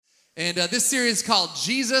And this series is called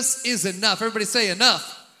Jesus is Enough. Everybody say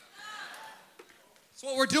enough. So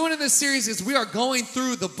what we're doing in this series is we are going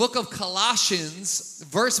through the book of Colossians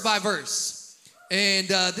verse by verse. And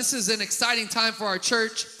this is an exciting time for our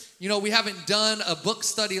church. You know, we haven't done a book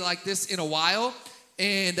study like this in a while.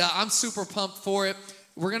 And I'm super pumped for it.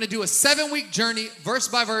 We're going to do a 7-week journey, verse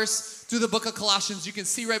by verse, through the book of Colossians. You can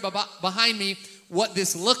see right behind me what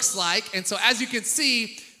this looks like. And so as you can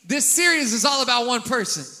see, this series is all about one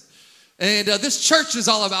person. And this church is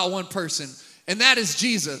all about one person. And that is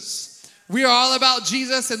Jesus. We are all about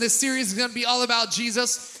Jesus, and this series is going to be all about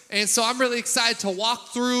Jesus. And so I'm really excited to walk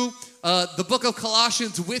through the book of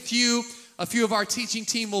Colossians with you. A few of our teaching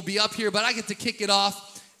team will be up here, but I get to kick it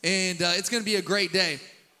off, and it's going to be a great day.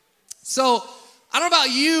 So I don't know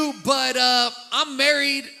about you, but I'm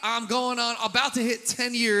married. I'm about to hit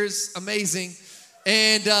 10 years. Amazing.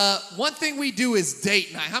 And one thing we do is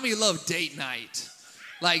date night. How many love date night?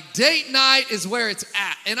 Like, date night is where it's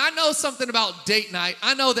at. And I know something about date night.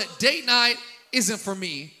 I know that date night isn't for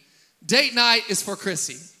me. Date night is for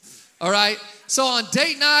Chrissy. All right? So on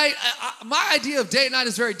date night, my idea of date night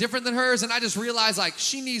is very different than hers. And I just realized, like,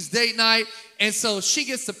 she needs date night. And so she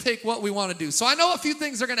gets to pick what we want to do. So I know a few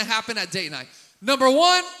things are going to happen at date night. Number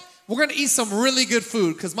one, we're going to eat some really good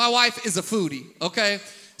food because my wife is a foodie, okay?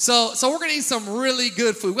 So we're going to eat some really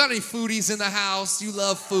good food. We got any foodies in the house? You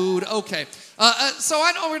love food? Okay. So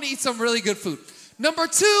I know we're going to eat some really good food. Number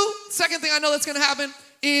two, second thing I know that's going to happen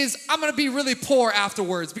is I'm going to be really poor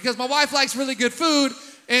afterwards because my wife likes really good food,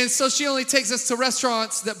 and so she only takes us to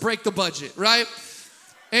restaurants that break the budget, right?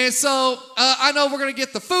 And so I know we're going to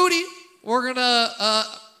get the foodie. We're going to,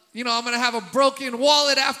 I'm going to have a broken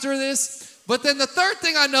wallet after this. But then the third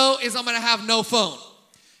thing I know is I'm going to have no phone.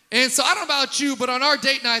 And so I don't know about you, but on our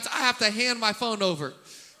date nights, I have to hand my phone over,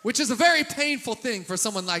 which is a very painful thing for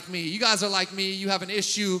someone like me. You guys are like me. You have an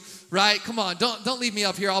issue, right? Come on, don't leave me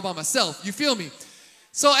up here all by myself. You feel me?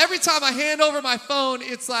 So every time I hand over my phone,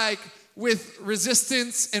 it's like with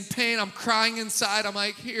resistance and pain. I'm crying inside. I'm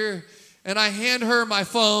like, here. And I hand her my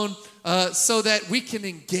phone so that we can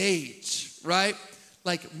engage, right?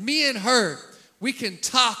 Like me and her. We can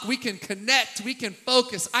talk, we can connect, we can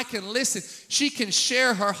focus, I can listen. She can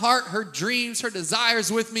share her heart, her dreams, her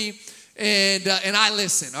desires with me, and I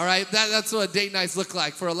listen, all right? That's what date nights look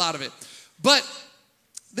like for a lot of it. But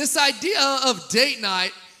this idea of date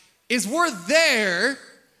night is we're there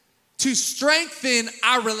to strengthen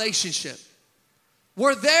our relationship.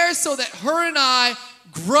 We're there so that her and I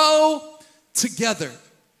grow together,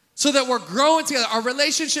 so that we're growing together. Our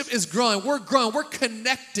relationship is growing, we're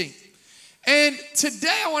connecting. And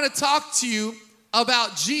today I want to talk to you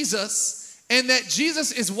about Jesus and that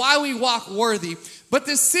Jesus is why we walk worthy. But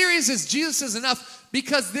this series is Jesus is Enough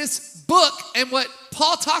because this book and what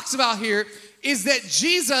Paul talks about here is that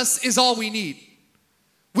Jesus is all we need.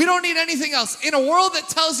 We don't need anything else. In a world that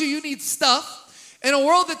tells you need stuff, in a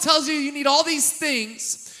world that tells you need all these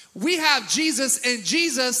things, we have Jesus, and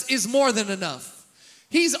Jesus is more than enough.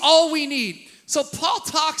 He's all we need. So Paul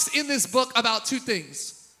talks in this book about two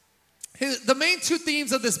things. The main two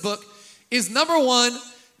themes of this book is, number one,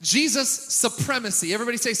 Jesus' supremacy.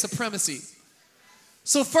 Everybody say supremacy.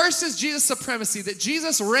 So first is Jesus' supremacy, that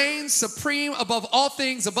Jesus reigns supreme above all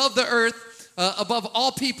things, above the earth, above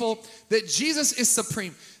all people, that Jesus is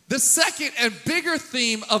supreme. The second and bigger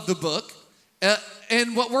theme of the book,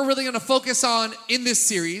 and what we're really going to focus on in this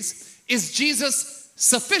series, is Jesus'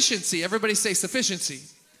 sufficiency. Everybody say sufficiency.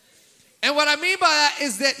 And what I mean by that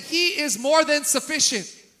is that he is more than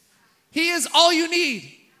sufficient. He is all you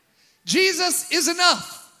need. Jesus is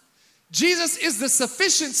enough. Jesus is the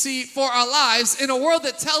sufficiency for our lives in a world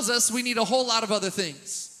that tells us we need a whole lot of other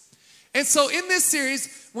things. And so in this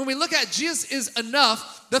series, when we look at Jesus is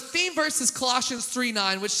enough, the theme verse is Colossians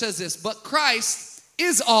 3:9, which says this: but Christ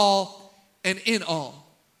is all and in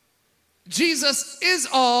all. Jesus is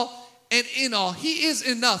all and in all. He is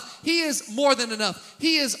enough. He is more than enough.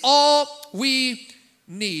 He is all we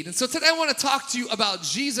need. And so today I want to talk to you about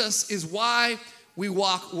Jesus is why we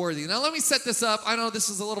walk worthy. Now let me set this up. I know this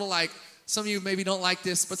is a little like, some of you maybe don't like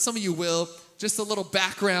this, but some of you will. Just a little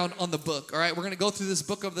background on the book, all right? We're going to go through this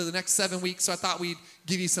book over the next 7 weeks, so I thought we'd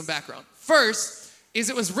give you some background. First is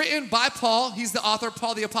it was written by Paul. He's the author,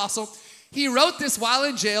 Paul the Apostle. He wrote this while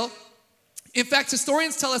in jail. In fact,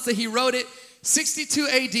 historians tell us that he wrote it 62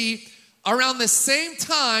 AD, around the same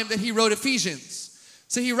time that he wrote Ephesians.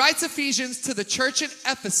 So he writes Ephesians to the church in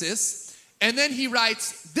Ephesus, and then he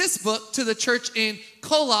writes this book to the church in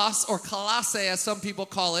Colossae, as some people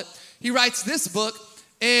call it. He writes this book,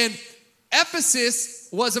 and Ephesus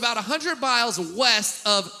was about 100 miles west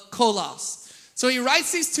of Colossae. So he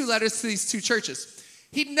writes these two letters to these two churches.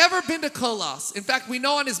 He'd never been to Colossus. In fact, we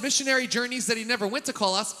know on his missionary journeys that he never went to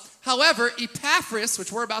Colossus. However, Epaphras,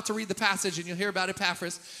 which we're about to read the passage and you'll hear about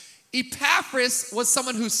Epaphras. Epaphras was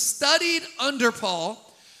someone who studied under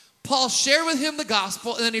Paul. Paul shared with him the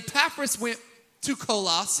gospel, and then Epaphras went to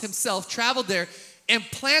Colossus himself, traveled there, and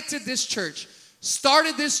planted this church,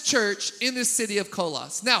 started this church in this city of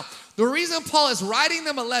Colossus. Now, the reason Paul is writing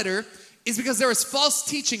them a letter is because there was false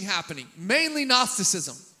teaching happening, mainly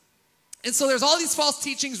Gnosticism. And so there's all these false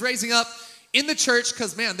teachings raising up in the church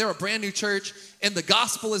because, man, they're a brand new church and the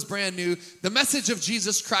gospel is brand new. The message of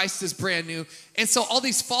Jesus Christ is brand new. And so all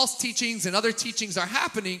these false teachings and other teachings are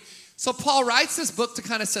happening. So Paul writes this book to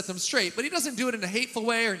kind of set them straight, but he doesn't do it in a hateful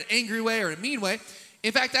way or an angry way or a mean way.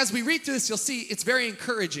 In fact, as we read through this, you'll see it's very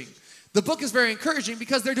encouraging. The book is very encouraging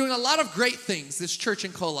because they're doing a lot of great things, this church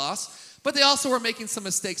in Colossus, but they also were making some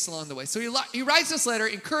mistakes along the way. So he writes this letter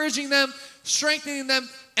encouraging them, strengthening them,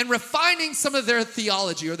 and refining some of their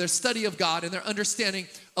theology or their study of God and their understanding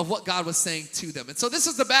of what God was saying to them. And so this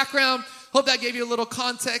is the background. Hope that gave you a little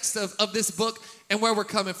context of this book and where we're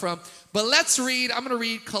coming from. But let's read. I'm going to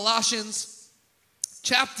read Colossians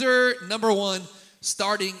chapter number 1,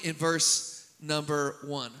 starting in verse number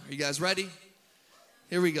 1. Are you guys ready?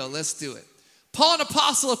 Here we go. Let's do it. Paul, an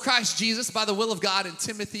apostle of Christ Jesus, by the will of God, and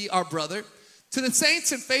Timothy, our brother, to the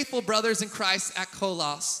saints and faithful brothers in Christ at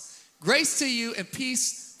Colossus, grace to you and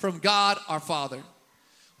peace from God our Father.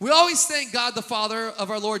 We always thank God the Father of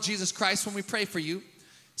our Lord Jesus Christ when we pray for you,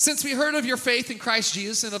 since we heard of your faith in Christ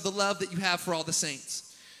Jesus and of the love that you have for all the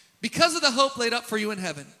saints, because of the hope laid up for you in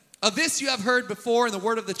heaven. Of this you have heard before in the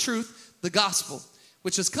word of the truth, the gospel,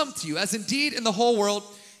 which has come to you, as indeed in the whole world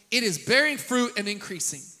it is bearing fruit and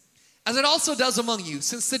increasing, as it also does among you,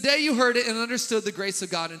 since the day you heard it and understood the grace of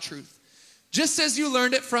God in truth. Just as you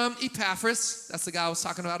learned it from Epaphras, that's the guy I was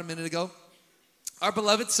talking about a minute ago, our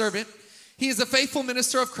beloved servant. He is a faithful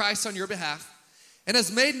minister of Christ on your behalf and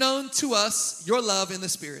has made known to us your love in the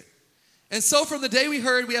Spirit. And so from the day we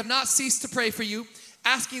heard, we have not ceased to pray for you,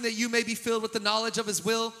 asking that you may be filled with the knowledge of his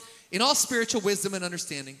will in all spiritual wisdom and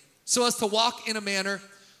understanding, so as to walk in a manner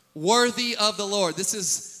worthy of the Lord. This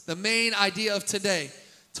is the main idea of today.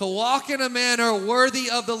 To walk in a manner worthy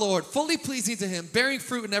of the Lord, fully pleasing to him, bearing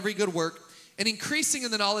fruit in every good work, and increasing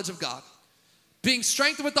in the knowledge of God, being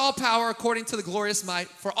strengthened with all power according to the glorious might,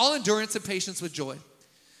 for all endurance and patience with joy,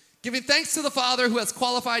 giving thanks to the Father who has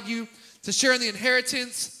qualified you to share in the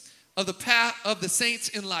inheritance of the path of the saints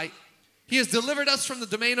in light. He has delivered us from the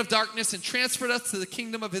domain of darkness and transferred us to the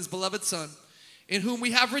kingdom of his beloved Son, in whom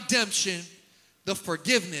we have redemption, the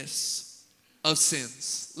forgiveness of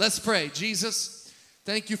sins. Let's pray. Jesus,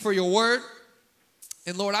 thank you for your word.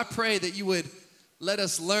 And Lord, I pray that you would let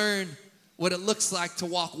us learn what it looks like to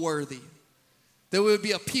walk worthy. That we would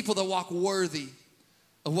be a people that walk worthy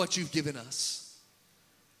of what you've given us.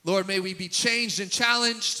 Lord, may we be changed and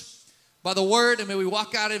challenged by the word, and may we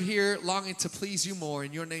walk out of here longing to please you more.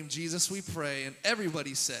 In your name, Jesus, we pray. And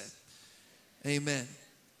everybody said, amen.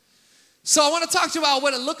 So I want to talk to you about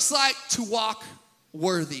what it looks like to walk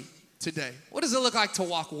worthy today. What does it look like to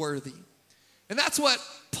walk worthy? And that's what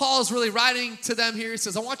Paul's really writing to them here. He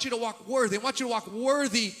says, I want you to walk worthy. I want you to walk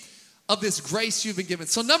worthy of this grace you've been given.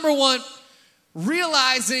 So number one,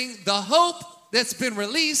 realizing the hope that's been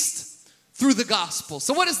released through the gospel.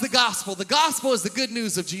 So what is the gospel? The gospel is the good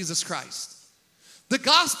news of Jesus Christ. The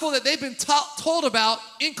gospel that they've been told about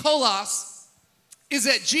in Colossus is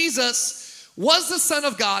that Jesus was the Son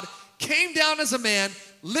of God, came down as a man,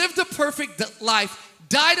 lived a perfect life,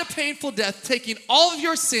 died a painful death, taking all of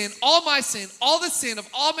your sin, all my sin, all the sin of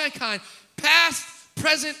all mankind, past,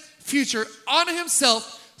 present, future, onto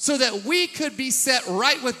himself so that we could be set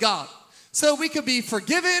right with God, so we could be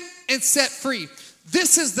forgiven and set free.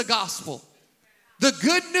 This is the gospel, the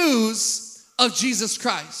good news of Jesus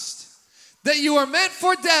Christ, that you are meant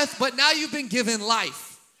for death, but now you've been given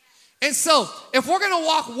life. And so if we're going to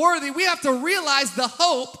walk worthy, we have to realize the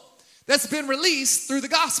hope that's been released through the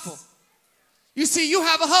gospel. You see, you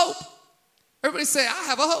have a hope. Everybody say, I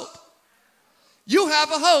have a hope. You have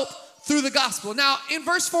a hope through the gospel. Now, in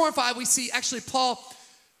verse 4 and 5, we see actually Paul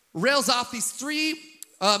rails off these three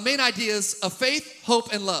main ideas of faith,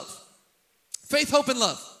 hope, and love. Faith, hope, and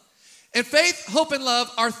love. And faith, hope, and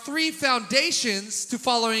love are three foundations to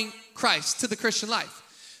following Christ, to the Christian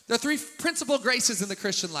life. There are three principal graces in the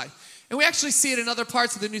Christian life. And we actually see it in other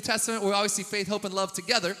parts of the New Testament where we always see faith, hope, and love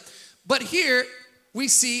together. But here we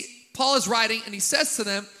see Paul is writing and he says to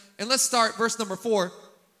them, and let's start verse number 4.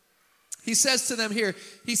 He says to them here,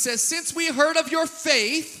 he says, since we heard of your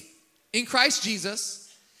faith in Christ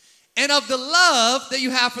Jesus and of the love that you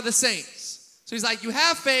have for the saints. So he's like, you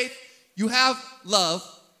have faith, you have love.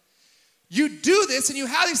 You do this and you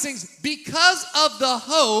have these things because of the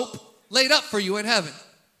hope laid up for you in heaven.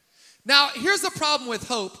 Now, here's the problem with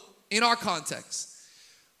hope in our context.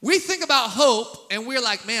 We think about hope and we're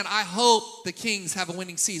like, man, I hope the Kings have a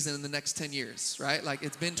winning season in the next 10 years, right? Like,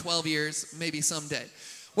 it's been 12 years, maybe someday.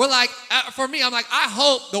 We're like, for me, I'm like, I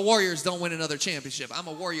hope the Warriors don't win another championship. I'm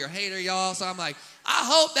a Warrior hater, y'all, so I'm like, I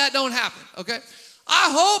hope that don't happen, okay? I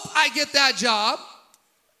hope I get that job.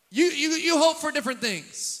 You hope for different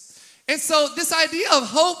things. And so this idea of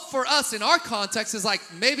hope for us in our context is like,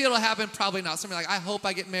 maybe it'll happen, probably not. Something like, I hope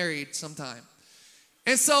I get married sometime.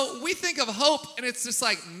 And so we think of hope, and it's just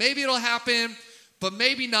like, maybe it'll happen, but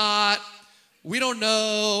maybe not. We don't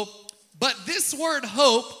know. But this word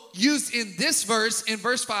hope used in this verse, in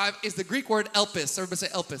verse 5, is the Greek word elpis. Everybody say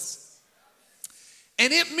elpis.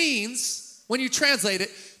 And it means, when you translate it,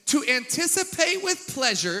 to anticipate with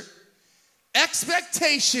pleasure,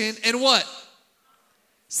 expectation, and what?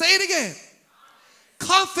 Say it again.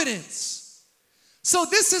 Confidence. So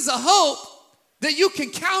this is a hope that you can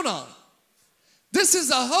count on. This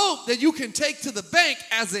is a hope that you can take to the bank,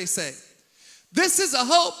 as they say. This is a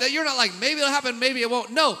hope that you're not like, maybe it'll happen, maybe it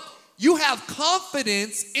won't. No, you have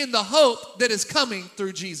confidence in the hope that is coming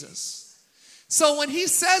through Jesus. So when he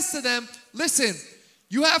says to them, listen,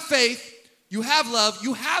 you have faith, you have love,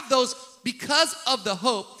 you have those because of the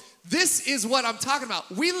hope. This is what I'm talking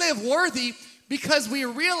about. We live worthy because we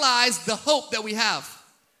realize the hope that we have.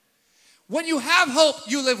 When you have hope,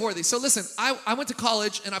 you live worthy. So listen, I went to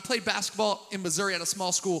college and I played basketball in Missouri at a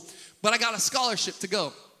small school, but I got a scholarship to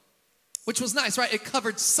go, which was nice, right? It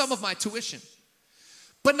covered some of my tuition,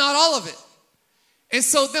 but not all of it. And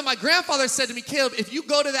so then my grandfather said to me, Caleb, if you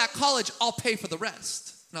go to that college, I'll pay for the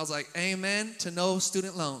rest. And I was like, amen to no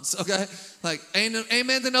student loans, okay? Like,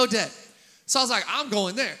 amen to no debt. So I was like, I'm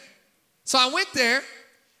going there. So I went there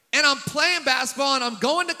and I'm playing basketball and I'm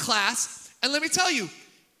going to class. And let me tell you,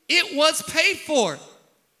 it was paid for.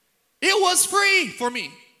 It was free for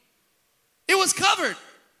me. It was covered.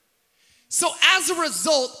 So as a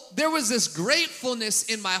result, there was this gratefulness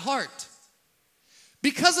in my heart.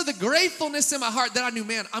 Because of the gratefulness in my heart that I knew,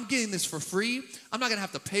 man, I'm getting this for free. I'm not going to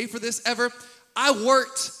have to pay for this ever. I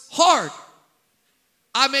worked hard.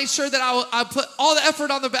 I made sure that I put all the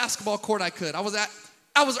effort on the basketball court I could. I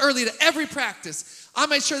was early to every practice. I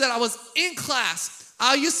made sure that I was in class.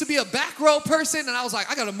 I used to be a back row person, and I was like,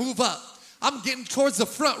 I got to move up. I'm getting towards the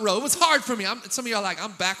front row. It was hard for me. Some of you are like,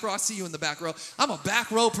 I'm back row. I see you in the back row. I'm a back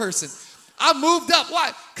row person. I moved up.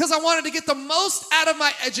 Why? Because I wanted to get the most out of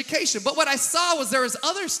my education. But what I saw was there was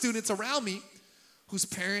other students around me whose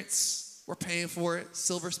parents were paying for it,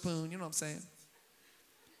 silver spoon, you know what I'm saying?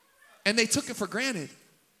 And they took it for granted.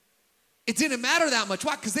 It didn't matter that much.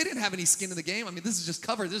 Why? Because they didn't have any skin in the game. I mean, this is just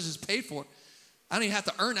covered. This is just paid for. I don't even have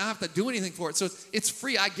to earn it. I don't have to do anything for it. So it's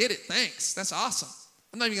free. I get it. Thanks. That's awesome.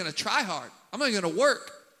 I'm not even going to try hard. I'm not even going to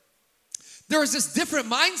work. There was this different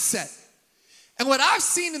mindset. And what I've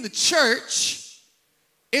seen in the church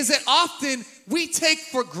is that often we take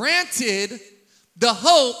for granted the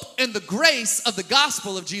hope and the grace of the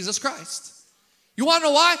gospel of Jesus Christ. You want to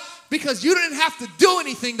know why? Because you didn't have to do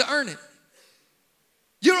anything to earn it.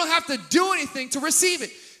 You don't have to do anything to receive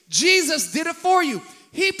it. Jesus did it for you.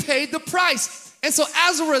 He paid the price. And so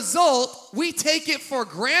as a result, we take it for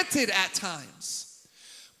granted at times.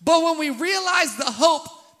 But when we realize the hope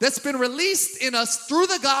that's been released in us through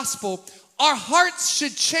the gospel, our hearts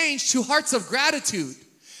should change to hearts of gratitude.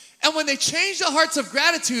 And when they change to hearts of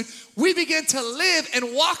gratitude, we begin to live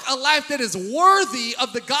and walk a life that is worthy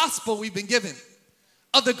of the gospel we've been given.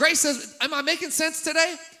 Of the grace of, am I making sense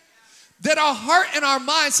today? That our heart and our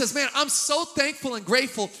mind says, man, I'm so thankful and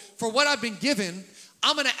grateful for what I've been given.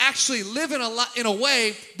 I'm going to actually live in a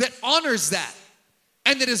way that honors that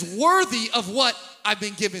and that is worthy of what I've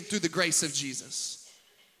been given through the grace of Jesus.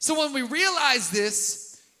 So when we realize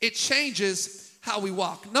this, it changes how we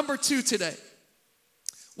walk. Number 2 today.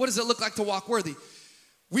 What does it look like to walk worthy?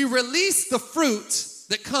 We release the fruit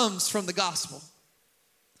that comes from the gospel.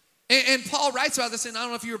 And Paul writes about this, and I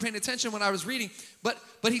don't know if you were paying attention when I was reading, but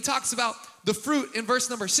he talks about the fruit in verse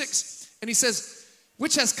number 6. And he says,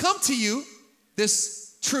 which has come to you,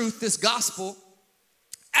 this truth, this gospel,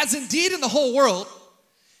 as indeed in the whole world,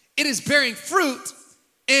 it is bearing fruit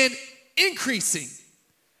and increasing,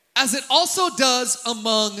 as it also does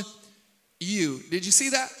among you. Did you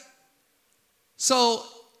see that? So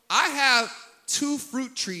I have 2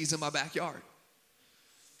 fruit trees in my backyard.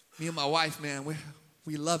 Me and my wife, man,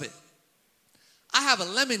 we love it. I have a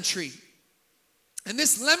lemon tree. And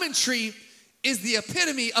this lemon tree is the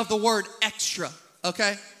epitome of the word extra,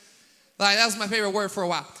 okay? Like, that was my favorite word for a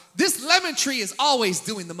while. This lemon tree is always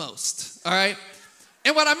doing the most, all right?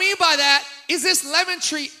 And what I mean by that is this lemon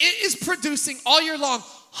tree, it is producing all year long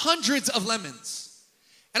hundreds of lemons.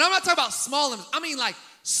 And I'm not talking about small lemons. I mean like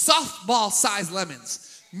softball-sized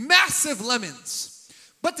lemons, massive lemons.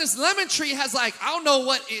 But this lemon tree has like, I don't know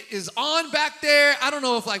what it is on back there. I don't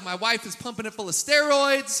know if like my wife is pumping it full of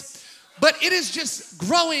steroids. But it is just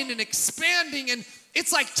growing and expanding, and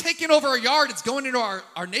it's like taking over our yard. It's going into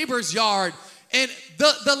our neighbor's yard. And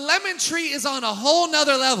the lemon tree is on a whole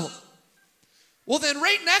nother level. Well, then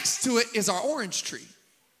right next to it is our orange tree.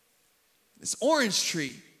 This orange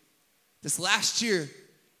tree, this last year,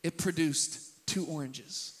 it produced 2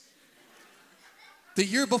 oranges. The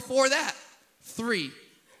year before that, 3.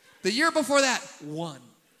 The year before that, 1.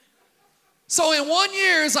 So in 1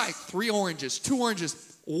 year, it's like 3 oranges, 2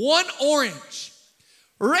 oranges, 1 orange.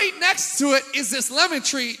 Right next to it is this lemon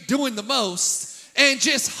tree doing the most, and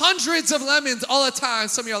just hundreds of lemons all the time.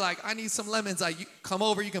 Some of you are like, I need some lemons. You come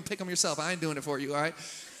over, you can pick them yourself. I ain't doing it for you, all right?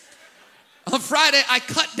 On Friday, I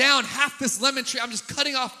cut down half this lemon tree. I'm just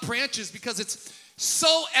cutting off branches because it's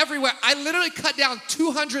so everywhere. I literally cut down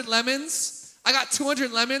 200 lemons. I got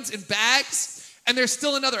 200 lemons in bags, and there's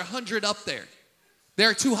still another 100 up there.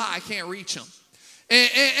 They're too high. I can't reach them.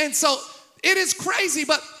 And so it is crazy,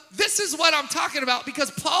 but this is what I'm talking about,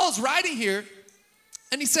 because Paul's writing here,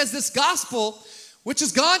 and he says this gospel, which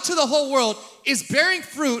has gone to the whole world, is bearing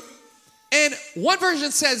fruit. And one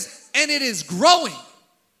version says, and it is growing.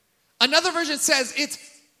 Another version says it's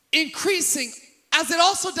increasing, as it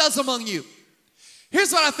also does among you.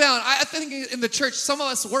 Here's what I found. I think in the church, some of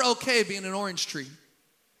us, we're okay being an orange tree.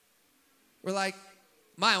 We're like,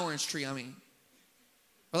 my orange tree, I mean.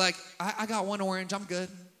 We're like, I got 1 orange, I'm good.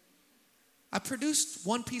 I produced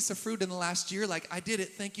 1 piece of fruit in the last year. Like, I did it.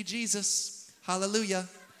 Thank you, Jesus. Hallelujah.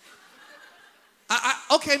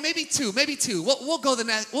 Okay, maybe 2. We'll go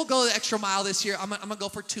the extra mile this year. I'm gonna go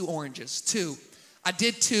for 2 oranges. 2. I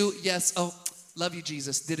did 2. Yes. Oh, love you,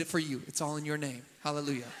 Jesus. Did it for you. It's all in your name.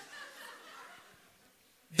 Hallelujah.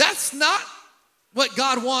 That's not what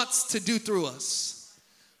God wants to do through us.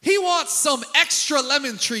 He wants some extra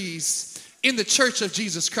lemon trees in the church of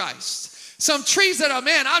Jesus Christ. Some trees that are,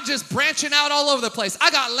 man, I'm just branching out all over the place. I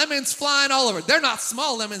got lemons flying all over. They're not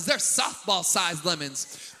small lemons. They're softball-sized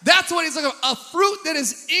lemons. That's what he's looking for, a fruit that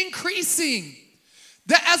is increasing.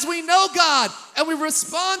 That as we know God and we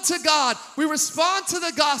respond to God, we respond to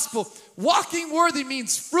the gospel. Walking worthy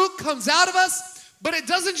means fruit comes out of us, but it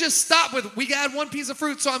doesn't just stop with, we had 1 piece of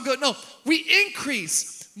fruit, so I'm good. No, we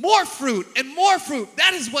increase more fruit and more fruit.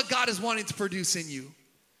 That is what God is wanting to produce in you.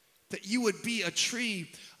 That you would be a tree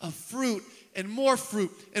of fruit and more fruit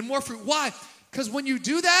and more fruit. Why? Because when you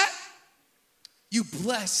do that, you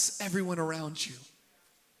bless everyone around you.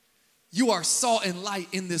 You are salt and light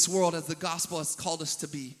in this world as the gospel has called us to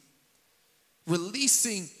be.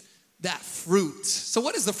 Releasing that fruit. So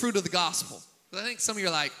what is the fruit of the gospel? I think some of you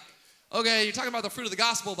are like, okay, you're talking about the fruit of the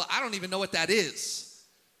gospel, but I don't even know what that is.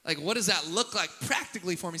 Like, what does that look like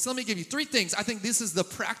practically for me? So let me give you 3 things. I think this is the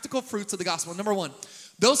practical fruits of the gospel. Number 1,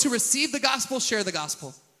 those who receive the gospel share the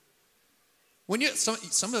gospel. When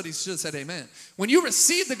somebody should have said amen. When you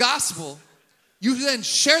receive the gospel, you then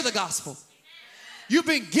share the gospel. You've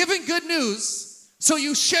been given good news, so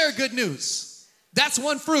you share good news. That's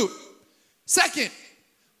 1 fruit. Second,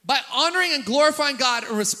 by honoring and glorifying God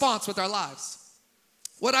in response with our lives.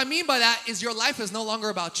 What I mean by that is your life is no longer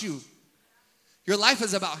about you. Your life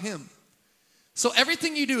is about Him. So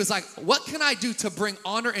everything you do is like, what can I do to bring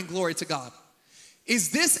honor and glory to God?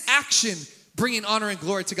 Is this action bringing honor and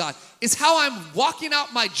glory to God? Is how I'm walking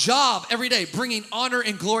out my job every day bringing honor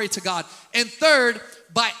and glory to God? And third,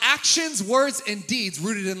 by actions, words, and deeds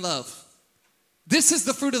rooted in love. This is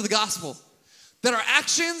the fruit of the gospel. That our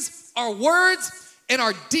actions, our words, and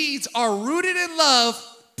our deeds are rooted in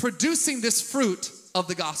love, producing this fruit of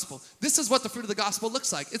the gospel. This is what the fruit of the gospel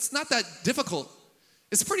looks like. It's not that difficult.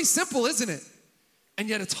 It's pretty simple, isn't it? And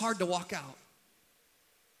yet it's hard to walk out.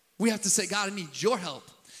 We have to say, God, I need your help.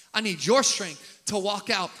 I need your strength to walk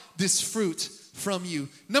out this fruit from you.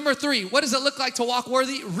 Number 3, what does it look like to walk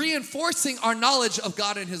worthy? Reinforcing our knowledge of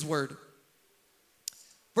God and His word.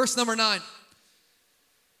 Verse number 9.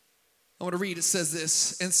 I want to read. It says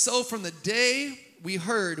this. And so from the day we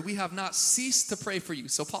heard, we have not ceased to pray for you.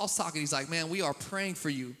 So Paul's talking. He's like, man, we are praying for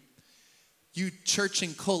you, you church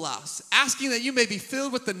in Colossus, asking that you may be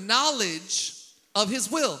filled with the knowledge of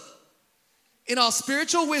His will in all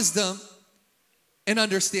spiritual wisdom and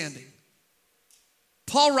understanding.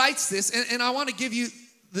 Paul writes this, and I want to give you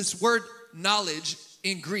this word knowledge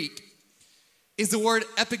in Greek, is the word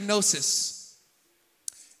epignosis.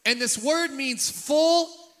 And this word means full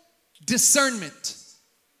discernment.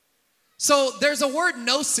 So there's a word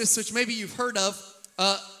gnosis, which maybe you've heard of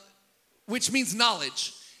which means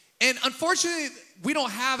knowledge. And unfortunately, we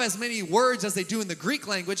don't have as many words as they do in the Greek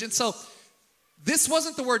language. And so this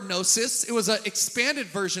wasn't the word gnosis. It was an expanded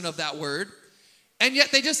version of that word. And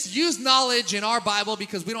yet they just use knowledge in our Bible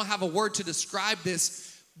because we don't have a word to describe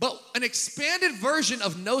this. But an expanded version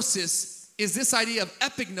of gnosis is this idea of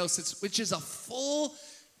epignosis, which is a full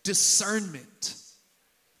discernment.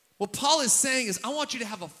 What Paul is saying is, I want you to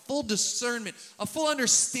have a full discernment, a full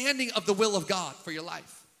understanding of the will of God for your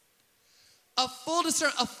life. A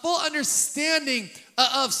full understanding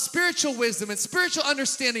of spiritual wisdom and spiritual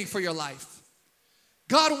understanding for your life.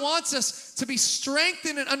 God wants us to be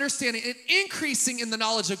strengthened in understanding and increasing in the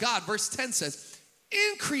knowledge of God. Verse 10 says,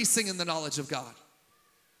 increasing in the knowledge of God.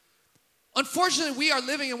 Unfortunately, we are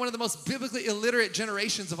living in one of the most biblically illiterate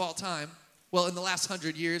generations of all time. Well, in the last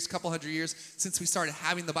couple hundred years, since we started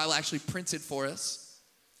having the Bible actually printed for us.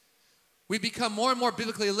 We've become more and more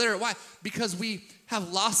biblically illiterate. Why? Because we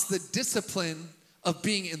have lost the discipline of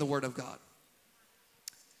being in the Word of God.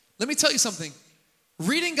 Let me tell you something.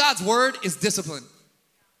 Reading God's Word is discipline.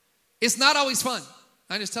 It's not always fun.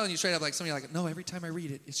 I'm just telling you straight up, like some of you are like, no, every time I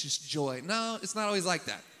read it, it's just joy. No, it's not always like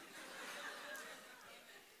that.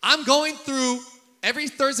 I'm going through, every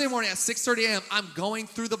Thursday morning at 6:30 a.m., I'm going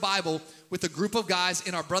through the Bible with a group of guys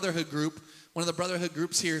in our brotherhood group, one of the brotherhood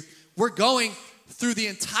groups here. We're going through the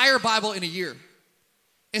entire Bible in a year.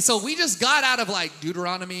 And so we just got out of like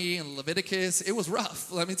Deuteronomy and Leviticus. It was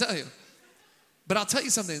rough, let me tell you. But I'll tell you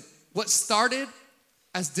something. What started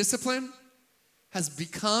as discipline has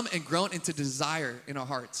become and grown into desire in our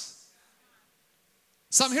hearts.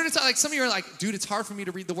 So I'm here to tell, like some of you are like, dude, it's hard for me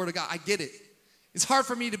to read the Word of God. I get it. It's hard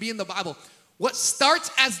for me to be in the Bible. What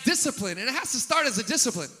starts as discipline, and it has to start as a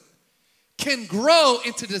discipline, can grow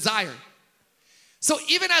into desire. So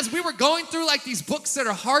even as we were going through like these books that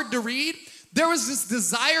are hard to read, there was this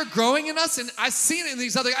desire growing in us, and I've seen it in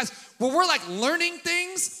these other guys, where we're like learning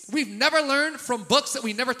things we've never learned from books that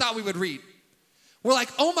we never thought we would read. We're like,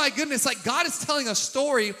 oh my goodness, like God is telling a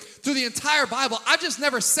story through the entire Bible. I've just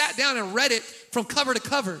never sat down and read it from cover to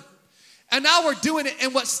cover. And now we're doing it,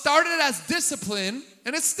 and what started as discipline,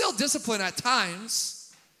 and it's still discipline at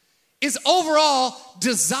times, is overall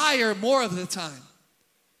desire more of the time.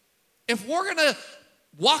 If we're gonna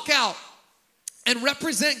walk out and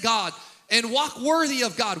represent God and walk worthy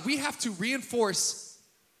of God, we have to reinforce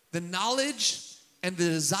the knowledge and the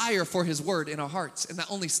desire for His Word in our hearts, and that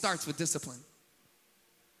only starts with discipline.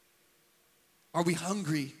 Are we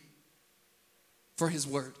hungry for His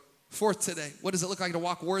Word? Fourth today, what does it look like to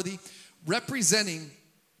walk worthy? Representing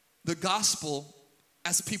the gospel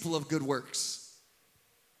as people of good works.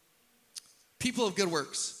 People of good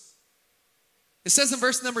works. It says in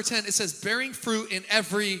verse number 10, it says, bearing fruit in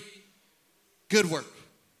every good work.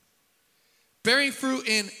 Bearing fruit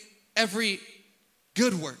in every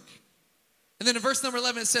good work. And then in verse number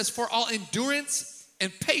 11, it says, for all endurance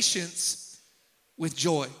and patience with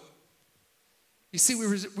joy. You see,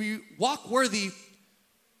 we walk worthy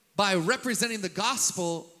by representing the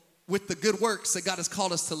gospel with the good works that God has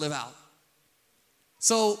called us to live out.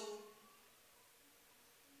 So,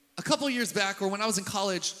 a couple of years back, or when I was in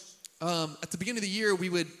college, at the beginning of the year, we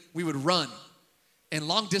would run, and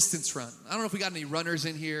long distance run. I don't know if we got any runners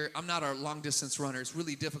in here. I'm not a long distance runner. It's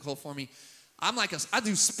really difficult for me. I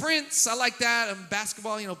do sprints. I like that. I'm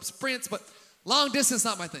basketball, sprints, but long distance,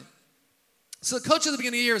 not my thing. So the coach at the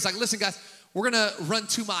beginning of the year was like, listen, guys, we're going to run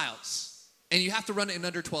 2 miles, and you have to run it in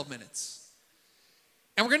under 12 minutes.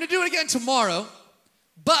 And we're going to do it again tomorrow,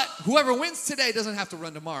 but whoever wins today doesn't have to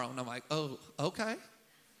run tomorrow. And I'm like, oh, okay.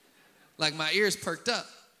 Like my ears perked up.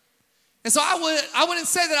 And so I wouldn't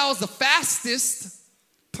say that I was the fastest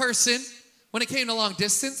person when it came to long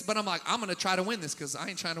distance, but I'm like, I'm going to try to win this because I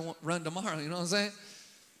ain't trying to run tomorrow, you know what I'm saying?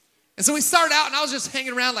 And so we started out, and I was just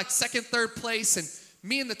hanging around like second, third place, and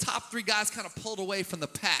me and the top 3 guys kind of pulled away from the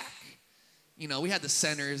pack. We had the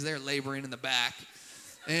centers, they're laboring in the back.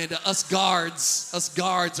 And us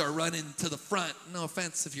guards are running to the front. No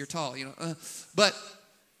offense if you're tall, but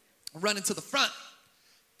running to the front.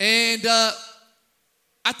 And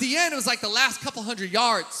at the end, it was like the last couple hundred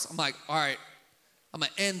yards. I'm like, all right, I'm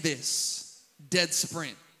going to end this dead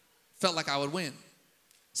sprint. Felt like I would win.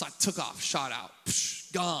 So I took off, shot out,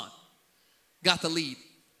 gone. Got the lead.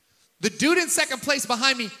 The dude in second place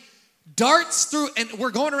behind me darts through, and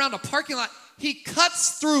we're going around a parking lot. He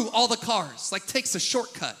cuts through all the cars, like takes a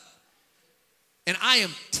shortcut. And I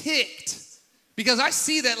am ticked because I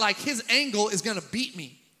see that like his angle is going to beat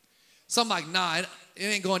me. So I'm like, nah, it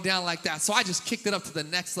ain't going down like that. So I just kicked it up to the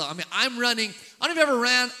next level. I mean, I don't know if you've ever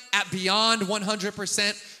ran at beyond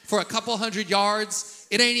 100% for a couple hundred yards.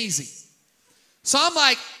 It ain't easy. So I'm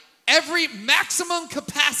like, every maximum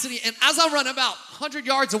capacity. And as I run about 100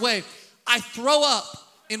 yards away, I throw up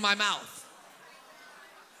in my mouth.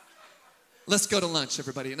 Let's go to lunch,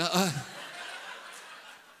 everybody. No,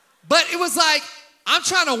 but it was like, I'm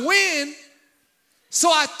trying to win, so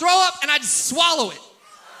I throw up and I just swallow it.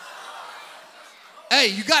 Hey,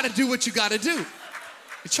 you got to do what you got to do.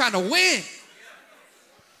 You're trying to win.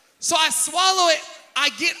 So I swallow it. I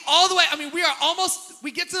get all the way. I mean,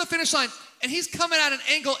 we get to the finish line, and he's coming at an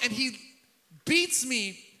angle, and he beats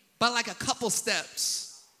me by like a couple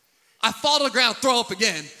steps. I fall to the ground, throw up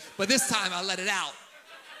again, but this time I let it out.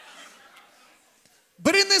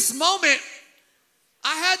 But in this moment,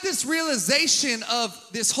 I had this realization of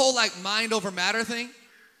this whole like mind over matter thing.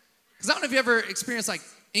 Because I don't know if you ever experienced like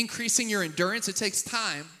increasing your endurance. It takes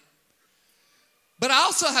time. But I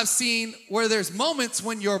also have seen where there's moments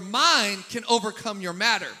when your mind can overcome your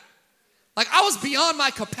matter. Like I was beyond my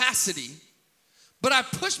capacity, but I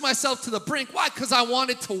pushed myself to the brink. Why? Because I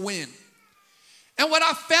wanted to win. And what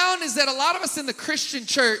I found is that a lot of us in the Christian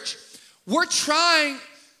church, we're trying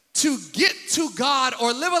to get to God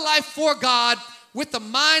or live a life for God with the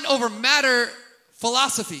mind over matter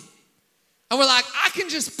philosophy. And we're like, I can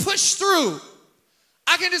just push through.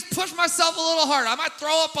 I can just push myself a little harder. I might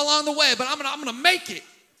throw up along the way, but I'm gonna make it.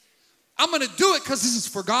 I'm gonna do it because this is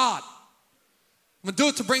for God. I'm gonna do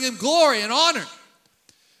it to bring him glory and honor.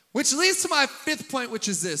 Which leads to my fifth point, which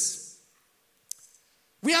is this.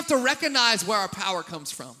 We have to recognize where our power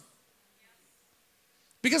comes from.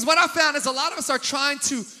 Because what I found is a lot of us are trying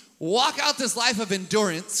to walk out this life of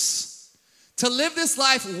endurance, to live this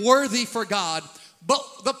life worthy for God. But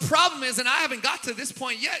the problem is, and I haven't got to this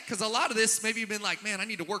point yet, because a lot of this, maybe you've been like, man, I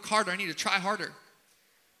need to work harder. I need to try harder.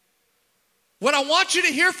 What I want you to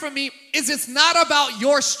hear from me is it's not about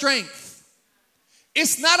your strength.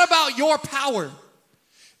 It's not about your power.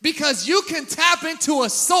 Because you can tap into a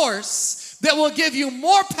source that will give you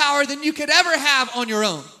more power than you could ever have on your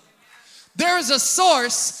own. There is a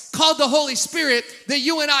source called the Holy Spirit that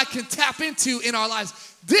you and I can tap into in our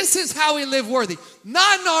lives. This is how we live worthy.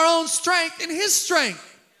 Not in our own strength, in his strength.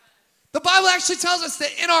 The Bible actually tells us that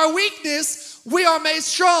in our weakness, we are made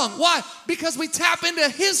strong. Why? Because we tap into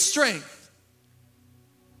his strength.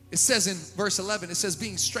 It says in verse 11, it says,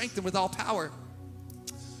 being strengthened with all power,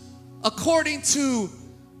 according to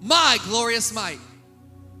my glorious might.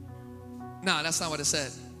 No, that's not what it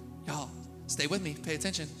said. Y'all, stay with me. Pay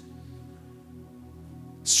attention.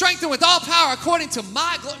 Strengthened with all power according to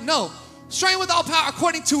my strengthened with all power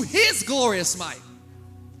according to his glorious might,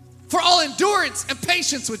 for all endurance and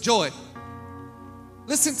patience with joy.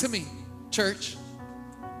 Listen to me, church.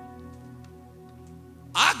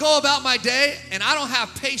 I go about my day and I don't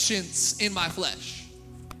have patience in my flesh.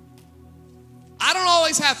 I don't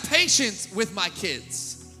always have patience with my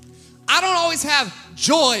kids. I don't always have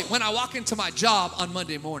joy when I walk into my job on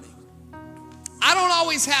Monday morning. I don't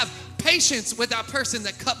always have patience with that person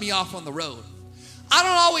that cut me off on the road. I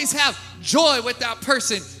don't always have joy with that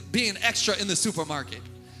person being extra in the supermarket.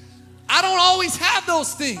 I don't always have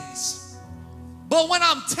those things. But when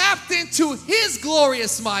I'm tapped into his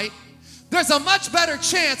glorious might, there's a much better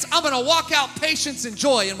chance I'm going to walk out patience and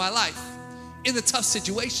joy in my life in the tough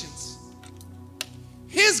situations.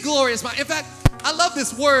 His glorious might. In fact, I love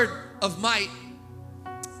this word of might.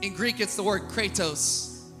 In Greek, it's the word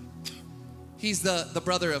kratos. He's the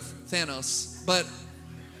brother of Thanos, but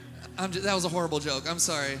that was a horrible joke. I'm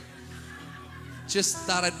sorry. Just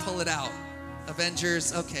thought I'd pull it out.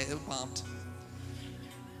 Avengers, okay, it bombed.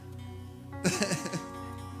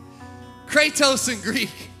 Kratos in Greek.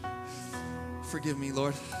 Forgive me,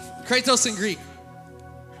 Lord. Kratos in Greek.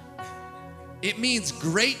 It means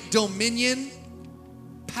great dominion,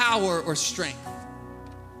 power, or strength.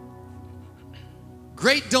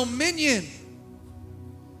 Great dominion.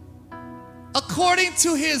 According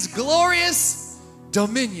to his glorious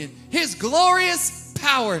dominion, his glorious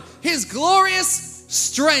power, his glorious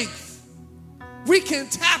strength. We can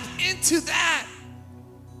tap into that.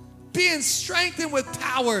 Being strengthened with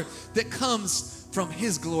power that comes from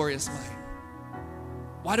his glorious might.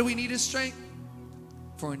 Why do we need his strength?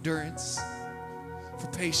 For endurance, for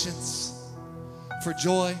patience, for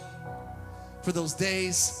joy, for those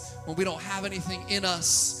days when we don't have anything in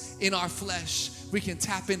us, in our flesh. We can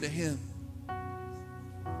tap into him.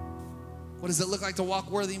 What does it look like to walk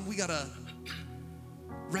worthy? We got to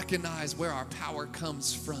recognize where our power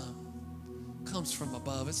comes from. It comes from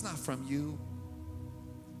above. It's not from you.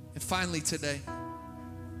 And finally today,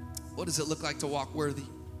 what does it look like to walk worthy?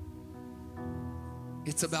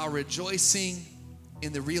 It's about rejoicing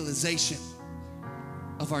in the realization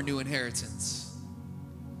of our new inheritance.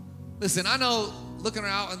 Listen, I know looking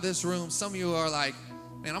out in this room, some of you are like,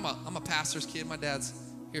 Man, I'm a pastor's kid. My dad's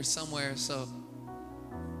here somewhere, so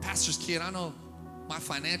pastor's kid, I know my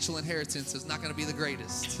financial inheritance is not going to be the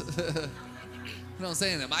greatest. You know what I'm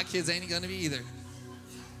saying? My kids ain't going to be either.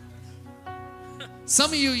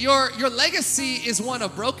 Some of you, your legacy is one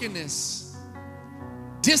of brokenness,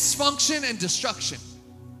 dysfunction, and destruction.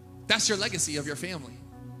 That's your legacy of your family.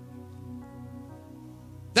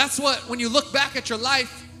 That's what, when you look back at your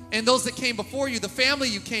life and those that came before you, the family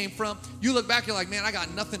you came from, you look back, you're like, man, I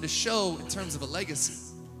got nothing to show in terms of a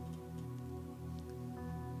legacy.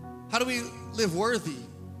 How do we live worthy?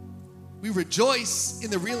 We rejoice in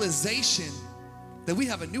the realization that we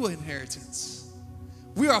have a new inheritance.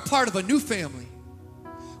 We are a part of a new family.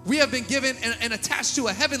 We have been given and attached to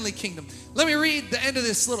a heavenly kingdom. Let me read the end of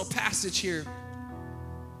this little passage here.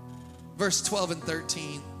 Verse 12 and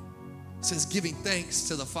 13. It says, giving thanks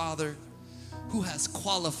to the Father who has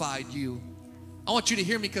qualified you. I want you to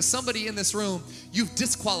hear me, because somebody in this room, you've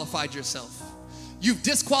disqualified yourself. You've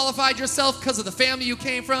disqualified yourself because of the family you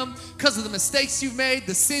came from, because of the mistakes you've made,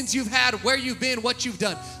 the sins you've had, where you've been, what you've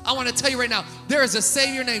done. I want to tell you right now, there is a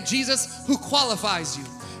Savior named Jesus who qualifies you.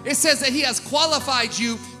 It says that he has qualified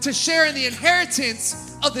you to share in the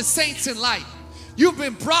inheritance of the saints in light. You've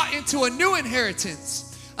been brought into a new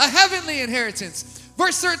inheritance, a heavenly inheritance.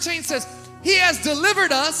 Verse 13 says, he has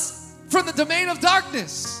delivered us from the domain of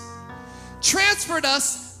darkness, transferred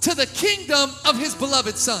us to the kingdom of his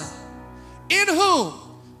beloved Son, in whom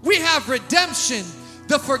we have redemption,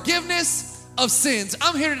 the forgiveness of sins.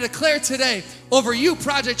 I'm here to declare today over you,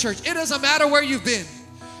 Project Church, it doesn't matter where you've been.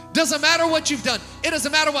 Doesn't matter what you've done. It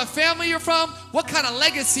doesn't matter what family you're from, what kind of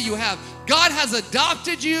legacy you have. God has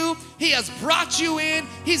adopted you. He has brought you in.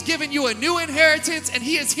 He's given you a new inheritance, and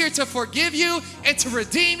he is here to forgive you and to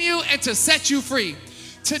redeem you and to set you free.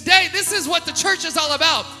 Today, this is what the church is all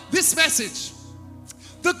about, this message.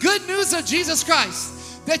 The good news of Jesus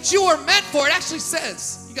Christ, that you are meant for. It actually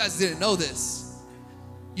says, you guys didn't know this.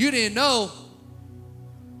 You didn't know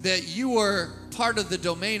that you were part of the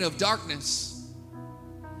domain of darkness.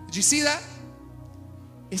 Did you see that?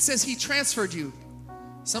 It says he transferred you.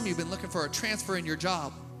 Some of you have been looking for a transfer in your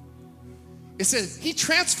job. It says he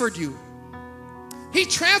transferred you. He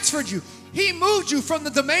transferred you. He moved you from the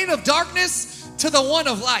domain of darkness to the one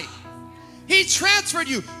of light. He transferred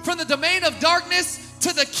you from the domain of darkness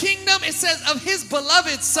to the kingdom, it says, of his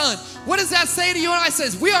beloved Son. What does that say to you and I? It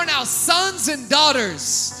says we are now sons and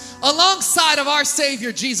daughters alongside of our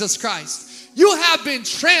Savior Jesus Christ. You have been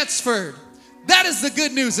transferred. That is the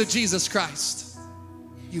good news of Jesus Christ.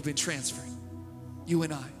 You've been transferred, you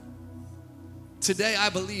and I. Today, I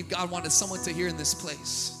believe God wanted someone to hear in this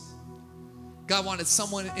place. God wanted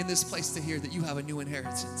someone in this place to hear that you have a new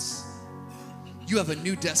inheritance. You have a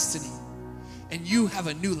new destiny. And you have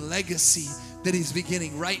a new legacy that is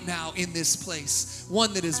beginning right now in this place.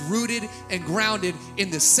 One that is rooted and grounded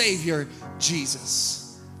in the Savior,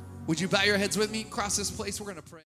 Jesus. Would you bow your heads with me across this place? We're going to pray.